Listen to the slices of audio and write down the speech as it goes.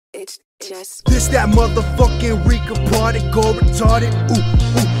It's just this that motherfucking REEKER party, go retarded,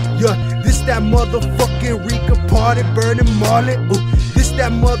 yeah. This that motherfucking REEKER party, burning Marley, This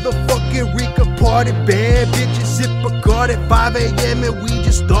that motherfucking REEKER party, bad bitches sip a card at 5 a.m. and we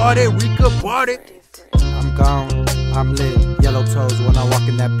just started REEKER party. I'm gone, I'm lit, yellow toes when I walk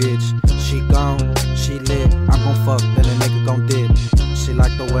in that bitch. She gone, she lit, I'm gon' fuck, then a nigga gon' dip. She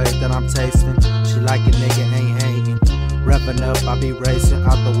like the way that I'm tasting, she like a nigga ain't hating. Revving up, I be racing,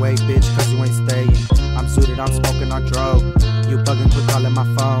 out the way bitch, cause you ain't staying. I'm suited, I'm smoking on drove, you bugging, quit calling my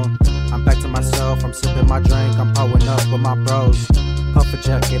phone. I'm back to myself, I'm sipping my drink, I'm pulling up with my bros. Puff a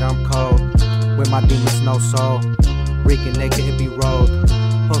jacket, I'm cold, with my demons, no soul. Reeking nigga, it be rolled,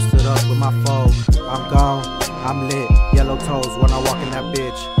 posted up with my foe. I'm gone, I'm lit, yellow toes when I walk in that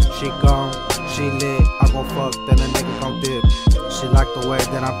bitch. She gone, she lit, I gon' fuck, then a nigga gon' dip. She like the way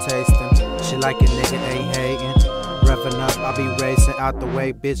that I'm tasting, she like a nigga ain't hating. Revving up, I be racing, out the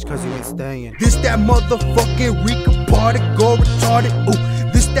way bitch, cause you ain't staying. This that motherfucking REEKER party, go retarded,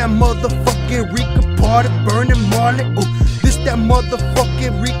 This that motherfucking REEKER party, burning Marley, This that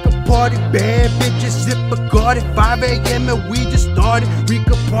motherfucking REEKER party, bad bitches sip a card at 5 a.m. and we just started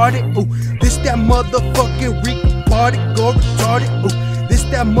REEKER party, This that motherfucking REEKER party, go retarded, This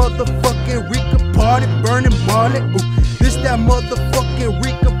that motherfucking REEKER party, burning Marley, This that motherfucking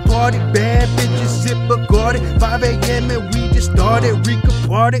REEKER party, bad bitches sip a card at 5 a.m. and we just started REEKER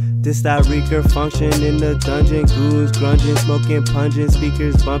party. This that REEKER function in the dungeon, goons grunging, smoking pungent,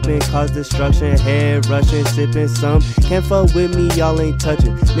 speakers bumping, cause destruction, head rushing, sipping some. Can't fuck with me, y'all ain't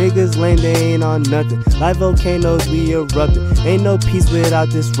touching. Niggas lame, they ain't on nothing. Like volcanoes, we erupting. Ain't no peace without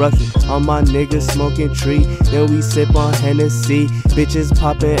disruption. All my niggas smoking tree, then we sip on Hennessy. Bitches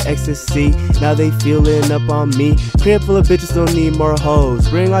popping ecstasy, now they feeling up on me. Crib full of bitches, don't need more hoes.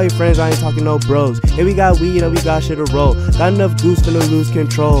 Bring all your friends, I ain't talking no bros. Hey, we got weed and we got shit to roll. Got enough goose finna lose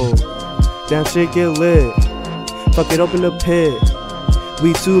control. Damn shit get lit. Fuck it, open the pit.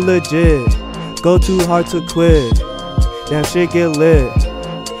 We too legit. Go too hard to quit. Damn shit get lit.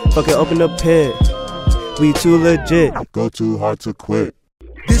 Fuck it, open the pit. We too legit. Go too hard to quit.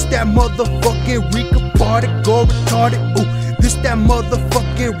 This that motherfucking REEKER party, go retarded, This that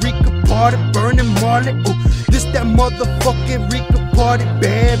motherfucking REEKER party, burning Marley, This that motherfucking REEKER party,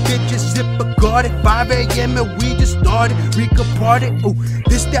 bad bitches sip a card at 5 a.m. and we just started REEKER party,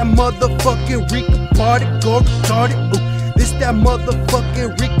 This that motherfucking REEKER party, go retarded, This that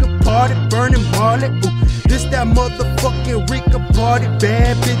motherfucking REEKER party, burning Marley, This that motherfucking REEKER party,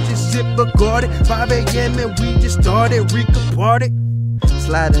 bad bitches sip a card at 5 a.m. and we just started REEKER party.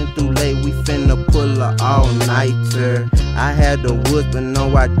 Sliding through late, we finna pull a all-nighter. I had the wood, but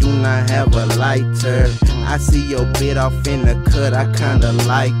no, I do not have a lighter. I see your bit off in the cut, I kinda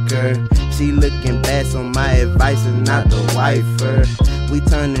like her. She looking bad, so my advice is not to wife her. We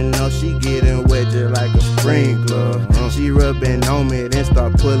turning up, she getting wet just like a sprinkler. She rubbing on me, then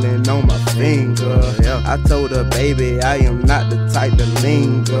start pulling on my finger. I told her, baby, I am not the type to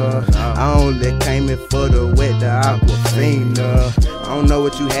linger. I only came in for the wet, the aquafina. I don't know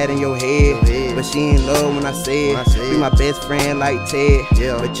what you had in your head, but she in love when I said be my best friend like Ted,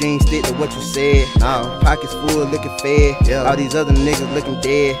 but you ain't stick to what you said. Pockets full, looking fed, all these other niggas looking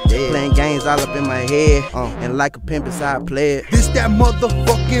dead. Playing games all up in my head, and like a pimp inside play it. This that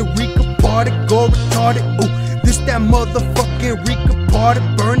motherfucking REEKER party, go retarded, This that motherfucking REEKER party,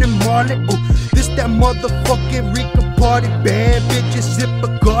 burning Marley, This that motherfucking REEKER party, bad bitches sip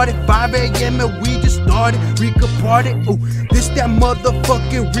a card at 5 a.m. and we just started REEKER party, This that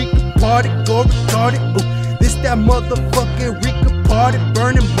motherfucking REEKER party, go retarded, This that motherfucking REEKER party,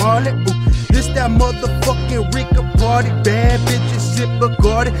 burning Marley, This that motherfucking REEKER party, bad bitches sip a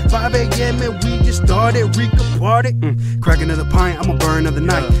card at 5 a.m. and we just started REEKER party. Crack another pint, I'ma burn another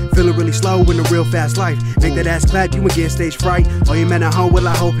night. Feeling really slow in a real fast life. Make that ass clap, you again stage fright. Oh, your man at home, well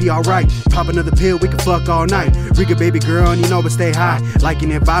I hope he alright. Pop another pill, we can fuck all night. REEKER baby girl, and you know but stay high. Liking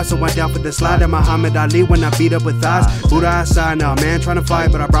that vibe, so I'm down for the slide. And Muhammad Ali when I beat up with thighs. Buddha outside now, man trying to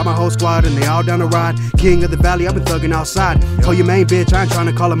fight, but I brought my whole squad and they all down the ride. King of the valley, I've been thugging outside. Oh, your main bitch, I ain't trying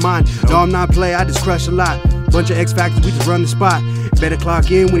to call her mine. No, I'm not play, I just crush a lot. Bunch of X Factors, we just run the spot. Better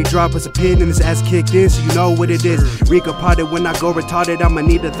clock in when he drop us a pin and his ass kicked in, so you know what it is. REEKER party when I go retarded, I'ma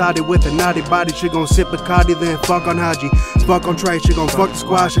need a thotty with a naughty body. She gon' sip Bacardi, then fuck on HAJII. Fuck on Trey, she gon' fuck the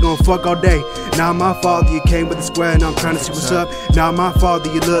squad, she gon' fuck all day. Not my fault that you came with the square and I'm trying to see what's up. Not my fault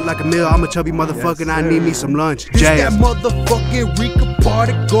that you look like a meal. I'm a chubby motherfucker and I need me some lunch. This that motherfucking REEKER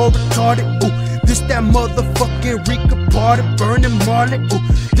party, go retarded, ooh. This that motherfucking REEKER party, burning Marley, ooh.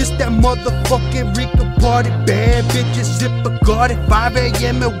 This that motherfucking REEKER party, bad bitches, zipper guarded. 5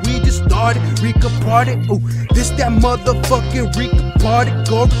 a.m. and we just started, REEKER party, ooh. This that motherfucking REEKER party,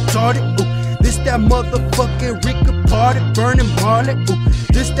 go retarded, ooh. This that motherfucking REEKER party, burning Marley, ooh.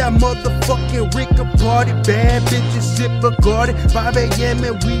 This that motherfucking REEKER party, bad bitches, zipper guarded. 5 a.m.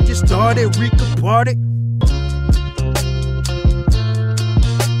 and we just started, REEKER party.